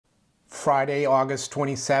Friday, August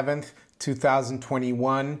 27th,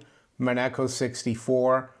 2021, Monaco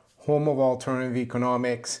 64, home of alternative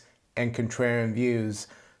economics and contrarian views.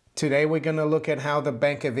 Today we're going to look at how the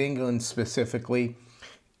Bank of England specifically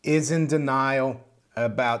is in denial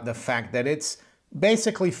about the fact that it's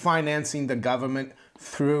basically financing the government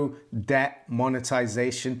through debt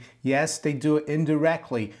monetization. Yes, they do it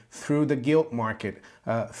indirectly through the gilt market,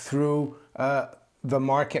 through the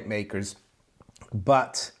market makers.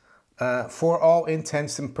 But for all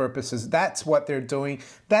intents and purposes, that's what they're doing.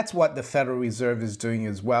 That's what the Federal Reserve is doing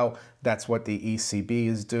as well. That's what the ECB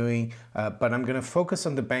is doing. But I'm going to focus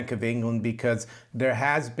on the Bank of England because there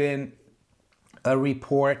has been a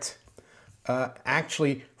report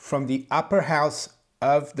actually from the upper house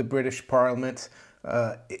of the British Parliament.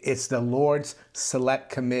 It's the Lords Select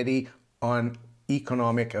Committee on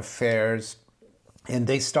Economic Affairs. And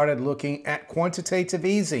they started looking at quantitative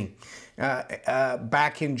easing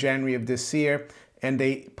back in January of this year. And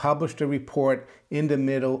they published a report in the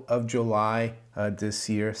middle of July this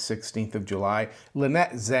year, 16th of July.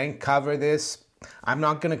 Lynette Zhang covered this. I'm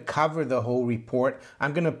not going to cover the whole report.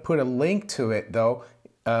 I'm going to put a link to it, though,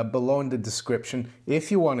 below in the description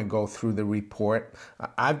if you want to go through the report.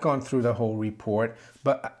 I've gone through the whole report,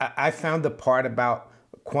 but I found the part about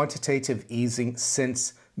quantitative easing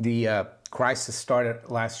since the crisis started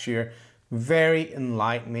last year very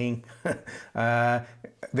enlightening.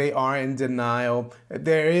 They are in denial.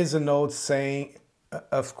 There is an old saying,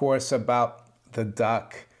 of course, about the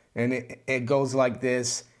duck, and it goes like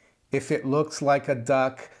this: if it looks like a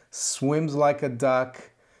duck, swims like a duck,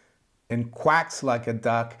 and quacks like a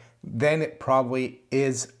duck, then it probably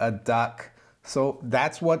is a duck. So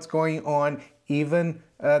that's what's going on. Even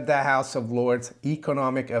the House of Lords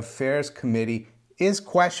Economic Affairs Committee is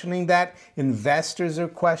questioning that. Investors are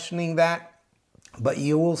questioning that. But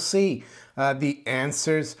you will see the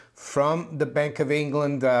answers from the Bank of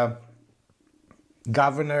England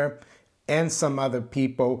governor and some other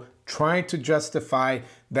people trying to justify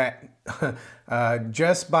that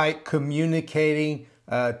just by communicating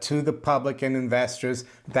to the public and investors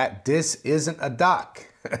that this isn't a duck,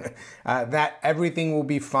 that everything will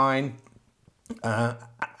be fine.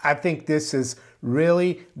 I think this is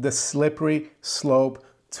really the slippery slope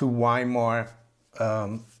to Weimar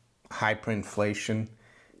hyperinflation.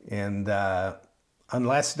 And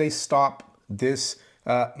unless they stop this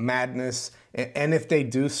madness, and if they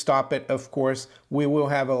do stop it, of course, we will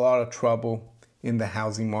have a lot of trouble in the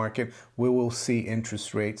housing market. We will see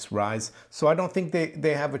interest rates rise. So I don't think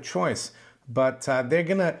they have a choice, but they're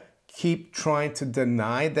going to keep trying to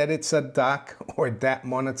deny that it's a duck or debt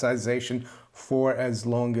monetization for as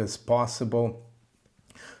long as possible.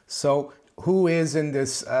 So who is in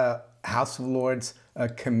this House of Lords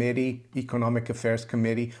committee, Economic Affairs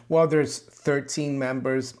Committee? Well, there's 13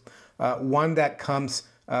 members. One that comes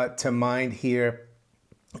to mind here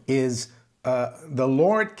is the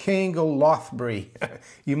Lord King of Lothbury.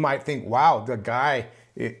 You might think, wow, the guy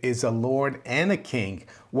is a lord and a king.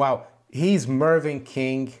 Well, he's Mervyn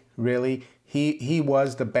King, really. He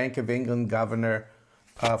was the Bank of England governor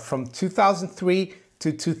from 2003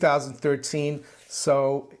 to 2013.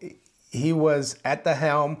 So he was at the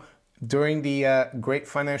helm during the great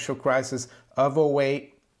financial crisis of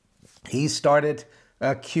 08. He started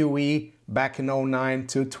QE back in 09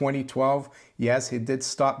 to 2012. Yes, he did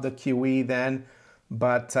stop the QE then.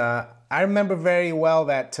 But I remember very well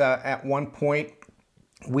that at one point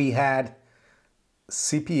we had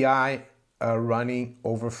CPI running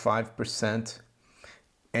over 5%.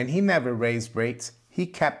 And he never raised rates. He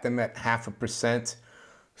kept them at 0.5%.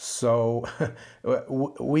 So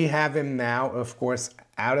we have him now, of course,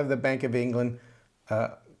 out of the Bank of England,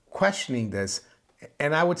 questioning this.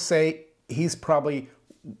 And I would say he's probably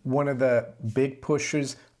one of the big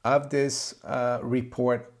pushers of this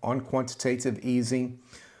report on quantitative easing.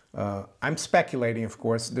 I'm speculating, of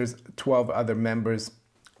course. There's 12 other members.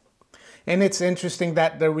 And it's interesting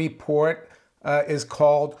that the report is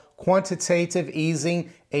called Quantitative Easing,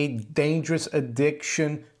 a Dangerous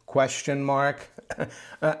Addiction, ? I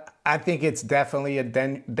think it's definitely a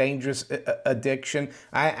dangerous addiction.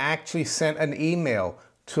 I actually sent an email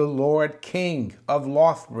to Lord King of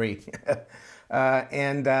Lothbury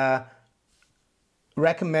and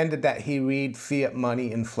recommended that he read Fiat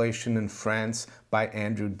Money, Inflation in France by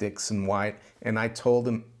Andrew Dixon White. And I told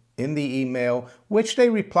him in the email, which they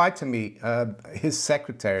replied to me, his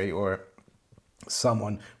secretary or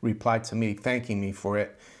someone replied to me thanking me for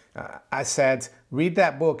it. I said, read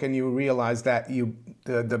that book and you realize that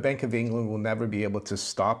the Bank of England will never be able to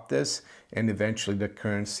stop this, and eventually the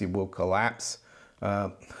currency will collapse.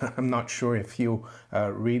 I'm not sure if you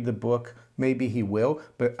read the book. maybe he will,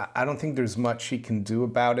 but I don't think there's much he can do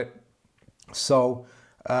about it. So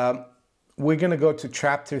we're going to go to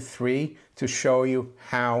Chapter 3 to show you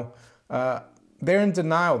how they're in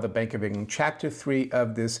denial, the Bank of England. Chapter 3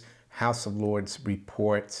 of this House of Lords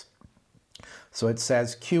report. So it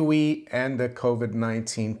says QE and the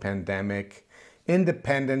COVID-19 pandemic,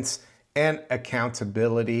 independence and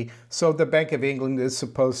accountability. So the Bank of England is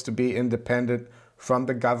supposed to be independent from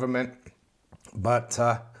the government, but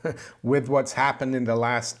with what's happened in the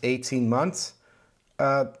last 18 months,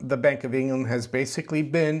 the Bank of England has basically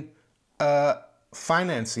been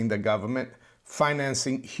financing the government,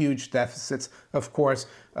 financing huge deficits. Of course,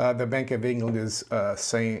 the Bank of England is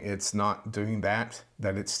saying it's not doing that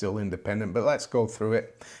it's still independent, but let's go through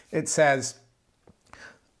it. It says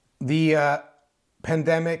the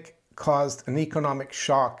pandemic caused an economic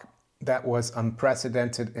shock that was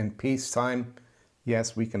unprecedented in peacetime.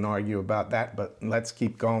 Yes, we can argue about that, but let's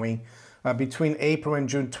keep going. Between April and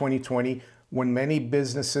June 2020, when many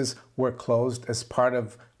businesses were closed as part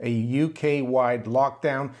of a UK-wide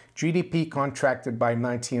lockdown, GDP contracted by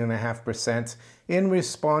 19.5%. In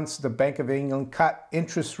response, the Bank of England cut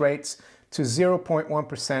interest rates to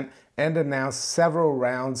 0.1% and announced several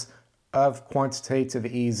rounds of quantitative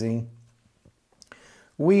easing.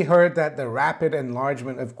 We heard that the rapid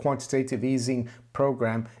enlargement of quantitative easing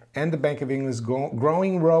program and the Bank of England's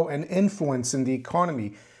growing role and influence in the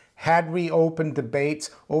economy had reopened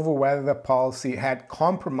debates over whether the policy had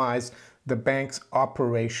compromised the bank's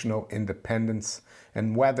operational independence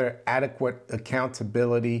and whether adequate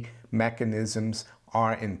accountability mechanisms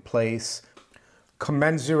are in place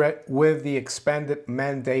commensurate with the expanded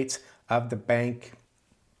mandate of the bank.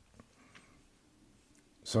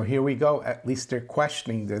 So here we go. At least they're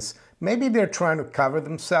questioning this. Maybe they're trying to cover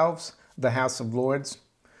themselves, the House of Lords,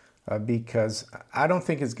 because I don't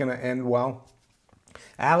think it's going to end well.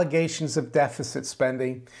 Allegations of deficit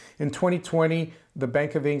spending. In 2020, the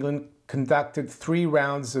Bank of England conducted 3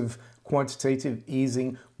 rounds of quantitative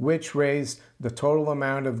easing, which raised the total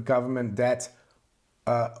amount of government debt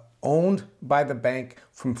owned by the bank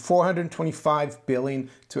from 425 billion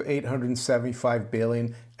to 875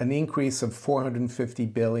 billion, an increase of 450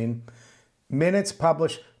 billion. Minutes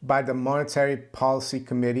published by the Monetary Policy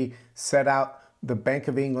Committee set out the Bank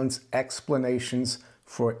of England's explanations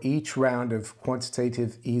for each round of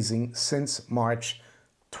quantitative easing since March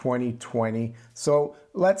 2020. So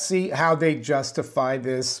let's see how they justify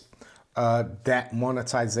this debt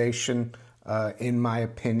monetization, in my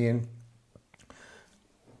opinion.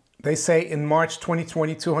 They say in March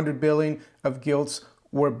 2020, 200 billion of gilts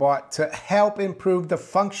were bought to help improve the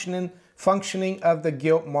functioning of the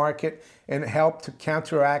gilt market and help to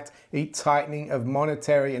counteract a tightening of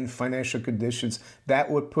monetary and financial conditions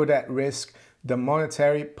that would put at risk the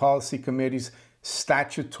Monetary Policy Committee's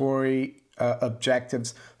statutory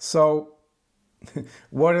objectives. So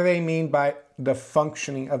what do they mean by the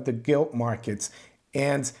functioning of the gilt markets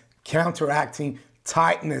and counteracting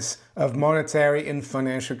tightness of monetary and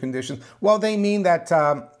financial conditions? Well, they mean that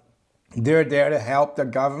they're there to help the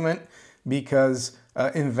government because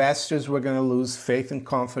investors were going to lose faith and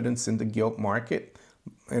confidence in the gilt market.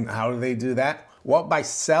 And how do they do that? Well, by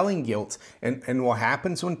selling gilts. And what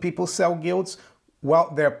happens when people sell gilts?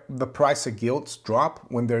 Well, the price of gilts drop.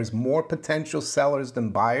 When there's more potential sellers than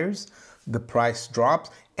buyers, the price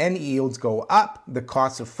drops and yields go up. The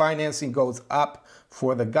cost of financing goes up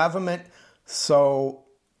for the government. So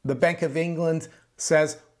the Bank of England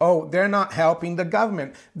says, oh, they're not helping the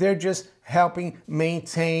government. They're just helping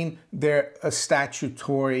maintain their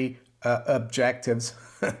statutory objectives.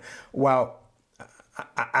 Well,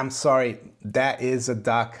 I'm sorry, that is a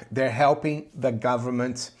duck. They're helping the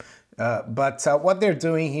government. But what they're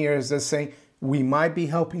doing here is they're saying, we might be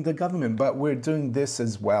helping the government, but we're doing this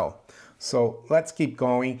as well. So let's keep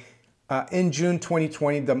going. In June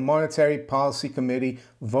 2020, the Monetary Policy Committee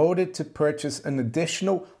voted to purchase an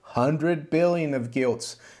additional 100 billion of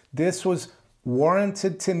gilts. This was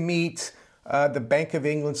warranted to meet the Bank of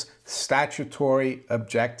England's statutory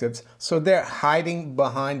objectives. So they're hiding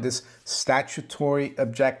behind this statutory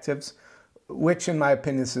objectives, which in my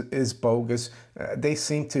opinion is bogus. They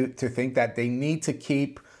seem to think that they need to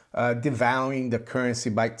keep devaluing the currency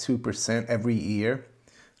by 2% every year.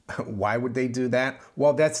 Why would they do that?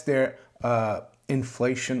 Well, that's their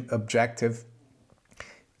inflation objective.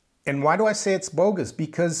 And why do I say it's bogus?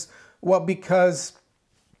 Because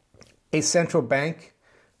a central bank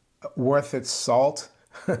worth its salt,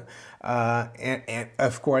 and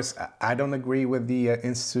of course, I don't agree with the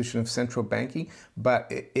institution of central banking,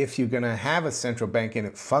 but if you're going to have a central bank and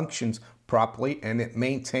it functions properly and it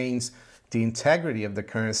maintains the integrity of the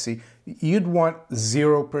currency, you'd want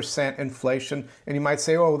 0% inflation. And you might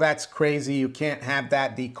say, oh, that's crazy. You can't have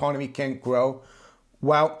that. The economy can't grow.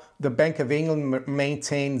 Well, the Bank of England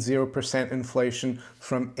maintained 0% inflation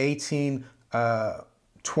from 1821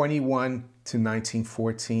 to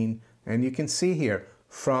 1914. And you can see here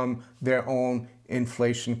from their own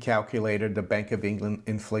inflation calculator, the Bank of England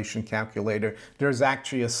inflation calculator, there's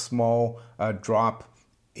actually a small drop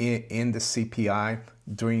in the CPI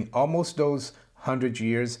during almost those 100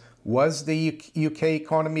 years. Was the UK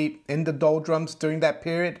economy in the doldrums during that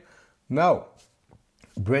period? No.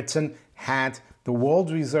 Britain had the world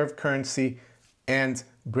reserve currency, and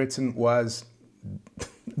Britain was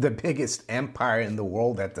the biggest empire in the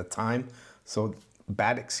world at the time. So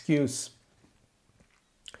bad excuse.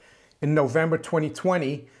 In November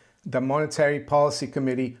 2020, the Monetary Policy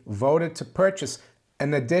Committee voted to purchase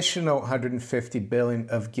an additional 150 billion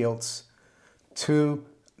of gilts.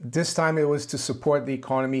 This time it was to support the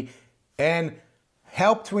economy and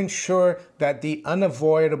help to ensure that the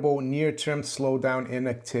unavoidable near-term slowdown in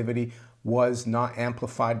activity was not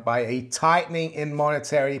amplified by a tightening in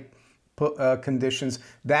monetary conditions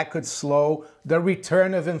that could slow the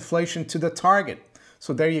return of inflation to the target.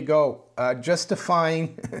 So there you go,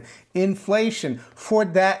 justifying inflation for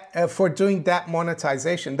doing that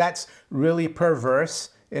monetization. That's really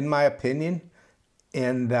perverse, in my opinion.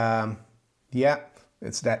 And yeah,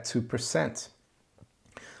 it's that 2%.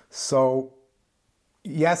 So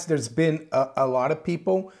yes, there's been a lot of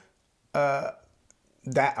people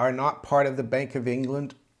that are not part of the Bank of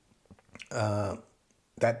England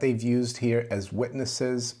that they've used here as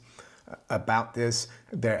witnesses about this.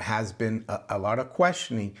 There has been a lot of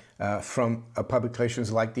questioning from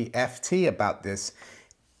publications like the FT about this.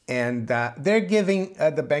 And they're giving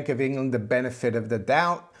the Bank of England the benefit of the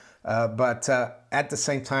doubt. But at the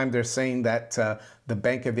same time, they're saying that the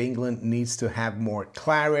Bank of England needs to have more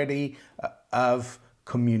clarity of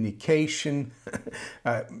communication,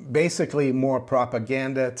 basically more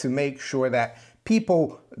propaganda to make sure that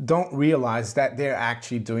people don't realize that they're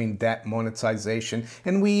actually doing debt monetization.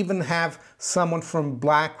 And we even have someone from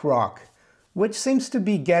BlackRock, which seems to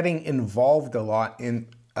be getting involved a lot in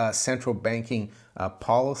central banking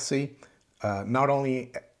policy, not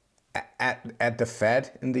only at the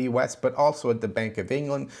Fed in the US, but also at the Bank of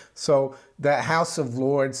England. So the House of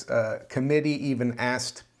Lords committee even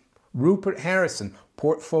asked Rupert Harrison,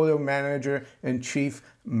 portfolio manager and chief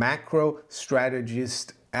macro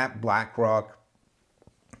strategist at BlackRock.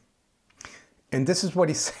 And this is what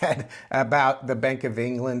he said about the Bank of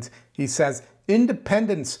England. He says,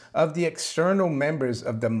 independence of the external members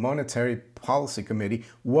of the Monetary Policy Committee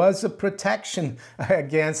was a protection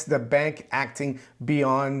against the bank acting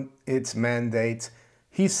beyond its mandate.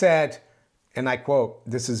 He said, and I quote,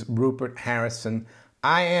 this is Rupert Harrison,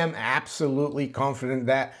 I am absolutely confident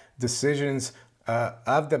that decisions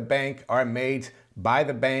of the bank are made by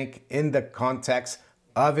the bank in the context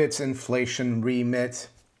of its inflation remit.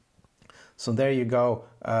 So there you go,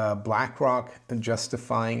 BlackRock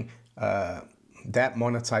justifying debt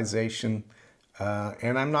monetization.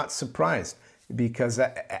 And I'm not surprised because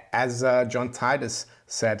as John Titus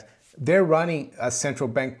said, they're running a central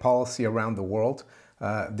bank policy around the world.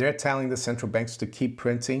 They're telling the central banks to keep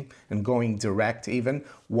printing and going direct even.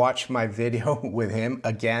 Watch my video with him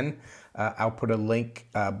again. I'll put a link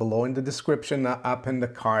below in the description, up in the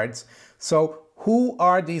cards. So who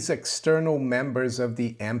are these external members of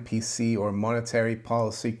the MPC or Monetary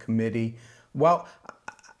Policy Committee? Well,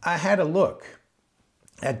 I had a look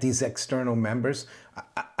at these external members.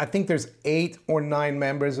 I think there's 8 or 9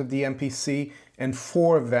 members of the MPC and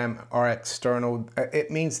 4 of them are external. It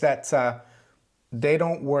means that they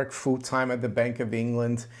don't work full-time at the Bank of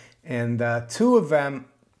England, and 2 of them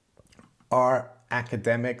are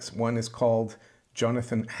academics. One is called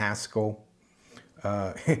Jonathan Haskell.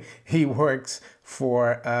 He works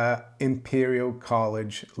for Imperial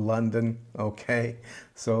College London, okay?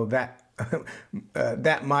 So that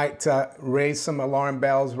that might raise some alarm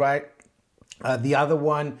bells, right? The other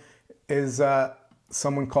one is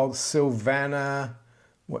someone called Sylvana,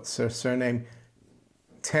 what's her surname?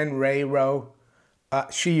 Tenreiro.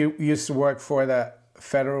 She used to work for the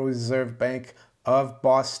Federal Reserve Bank of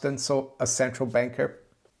Boston, so a central banker.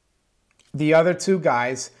 The other 2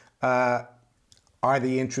 guys are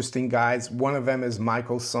the interesting guys. One of them is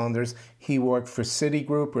Michael Saunders. He worked for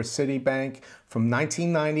Citigroup or Citibank from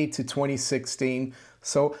 1990 to 2016.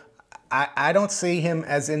 So I don't see him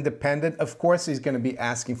as independent. Of course, he's going to be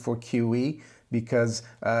asking for QE because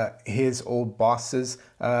his old bosses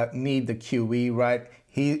need the QE, right?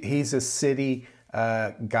 He's a Citi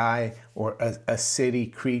guy or a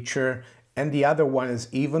Citi creature. And the other one is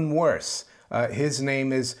even worse. His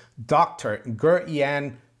name is Dr.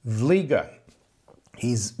 Gert-Jan Vliegen.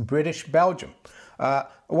 He's British Belgium.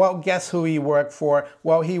 Well, guess who he worked for?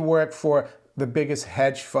 Well, he worked for the biggest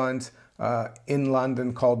hedge fund in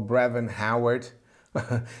London called Brevan Howard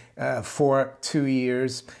for 2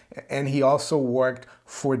 years. And he also worked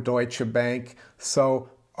for Deutsche Bank. So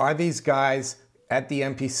are these guys at the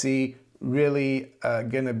MPC really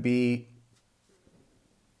going to be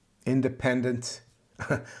independent?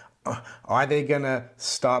 Are they going to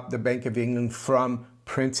stop the Bank of England from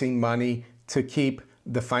printing money to keep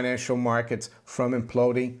the financial markets from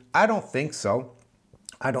imploding? I don't think so.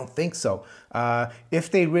 I don't think so.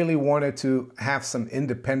 If they really wanted to have some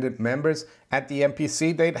independent members at the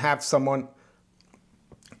MPC, they'd have someone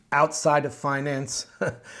outside of finance,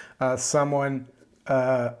 someone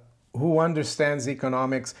who understands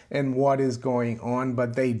economics and what is going on,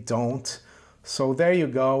 but they don't. So there you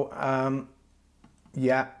go.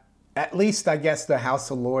 Yeah, at least I guess the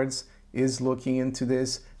House of Lords is looking into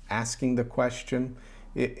this, asking the question.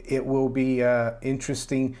 It will be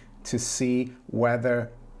interesting to see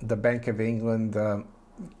whether the Bank of England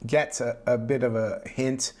gets a bit of a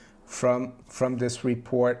hint from this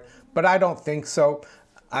report, but I don't think so.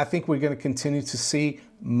 I think we're going to continue to see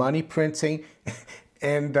money printing,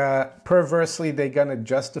 and perversely, they're going to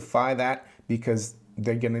justify that because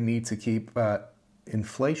they're going to need to keep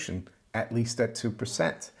inflation at least at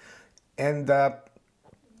 2%. And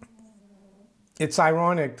it's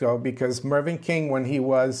ironic, though, because Mervyn King, when he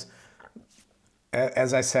was,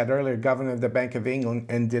 as I said earlier, governor of the Bank of England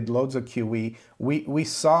and did loads of QE, we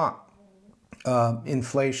saw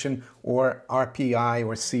inflation or RPI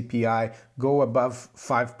or CPI go above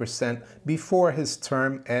 5% before his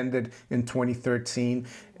term ended in 2013,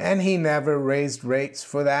 and he never raised rates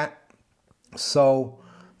for that. So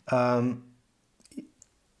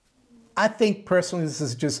I think personally this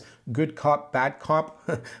is just good cop, bad cop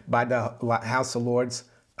by the House of Lords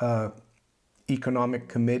Economic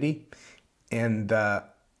Committee. And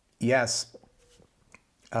yes,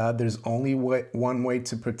 there's only one way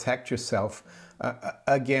to protect yourself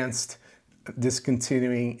against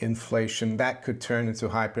discontinuing inflation that could turn into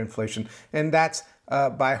hyperinflation. And that's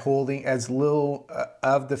by holding as little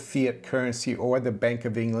of the fiat currency or the Bank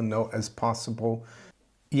of England note as possible.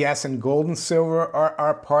 Yes, and gold and silver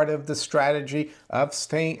are part of the strategy of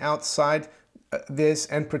staying outside this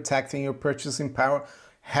and protecting your purchasing power.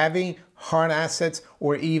 Having hard assets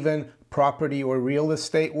or even property or real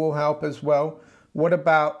estate will help as well. What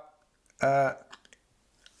about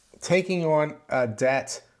taking on a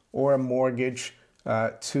debt or a mortgage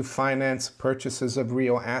to finance purchases of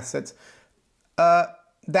real assets? That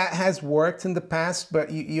has worked in the past, but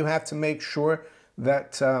you have to make sure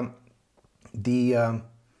that the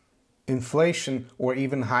inflation or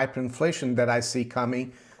even hyperinflation that I see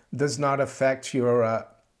coming does not affect your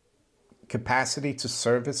capacity to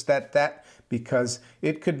service that debt, because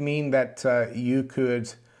it could mean that you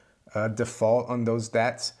could default on those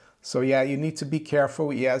debts. So yeah, you need to be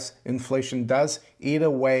careful. Yes, inflation does eat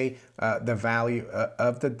away the value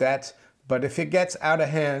of the debt, but if it gets out of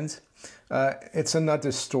hand, it's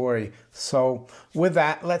another story. So with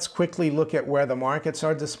that, let's quickly look at where the markets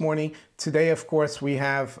are this morning. Today, of course, we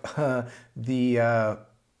have the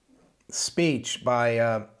speech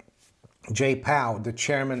by Jay Powell, the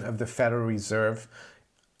chairman of the Federal Reserve.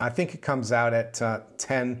 I think it comes out at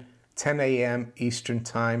 10 a.m. Eastern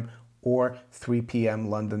time or 3 p.m.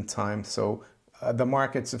 London time. So the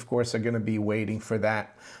markets, of course, are going to be waiting for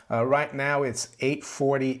that. Right now, it's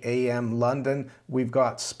 8:40 a.m. London. We've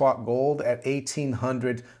got spot gold at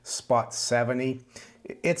 1,800 spot 70.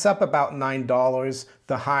 It's up about $9.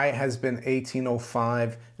 The high has been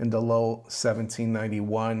 1,805 and the low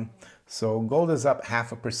 1,791. So gold is up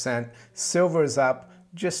 0.5%. Silver is up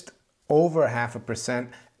just over 0.5%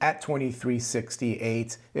 at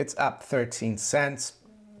 23.68. It's up 13 cents.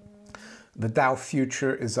 The Dow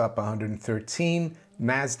future is up 113.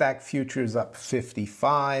 NASDAQ future is up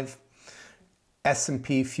 55.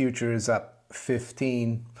 S&P future is up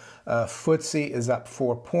 15. FTSE is up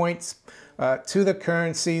 4 points. To the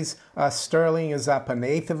currencies, sterling is up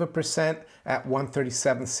 0.8% at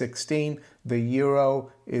 137.16. The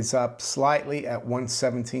euro is up slightly at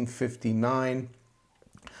 117.59.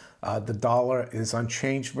 The dollar is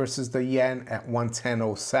unchanged versus the yen at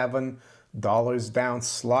 110.07. Dollar's down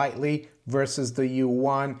slightly versus the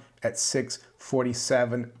yuan at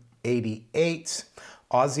 647.88.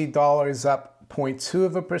 Aussie dollar is up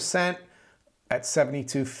 0.2% at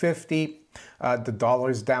 72.50. The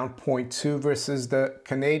dollar is down 0.2 versus the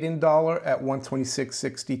Canadian dollar at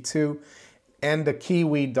 126.62. And the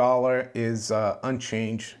Kiwi dollar is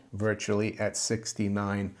unchanged virtually at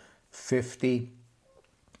 69 50.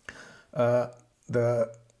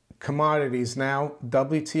 The commodities now,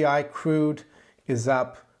 WTI crude is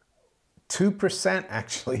up 2%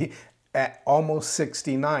 actually at almost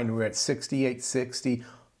 69. We're at 68.60,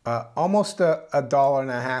 almost a dollar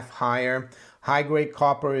and a half higher. High grade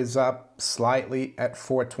copper is up slightly at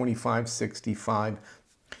 425.65.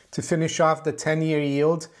 To finish off, the 10-year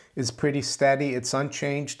yield is pretty steady. It's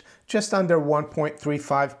unchanged, just under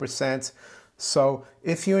 1.35%. So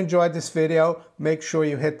if you enjoyed this video, make sure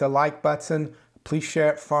you hit the like button. Please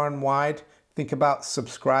share it far and wide. Think about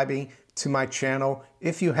subscribing to my channel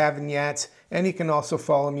if you haven't yet. And you can also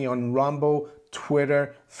follow me on Rumble,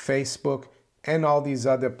 Twitter, Facebook, and all these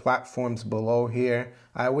other platforms below here.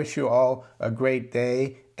 I wish you all a great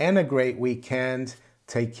day and a great weekend.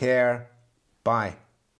 Take care. Bye.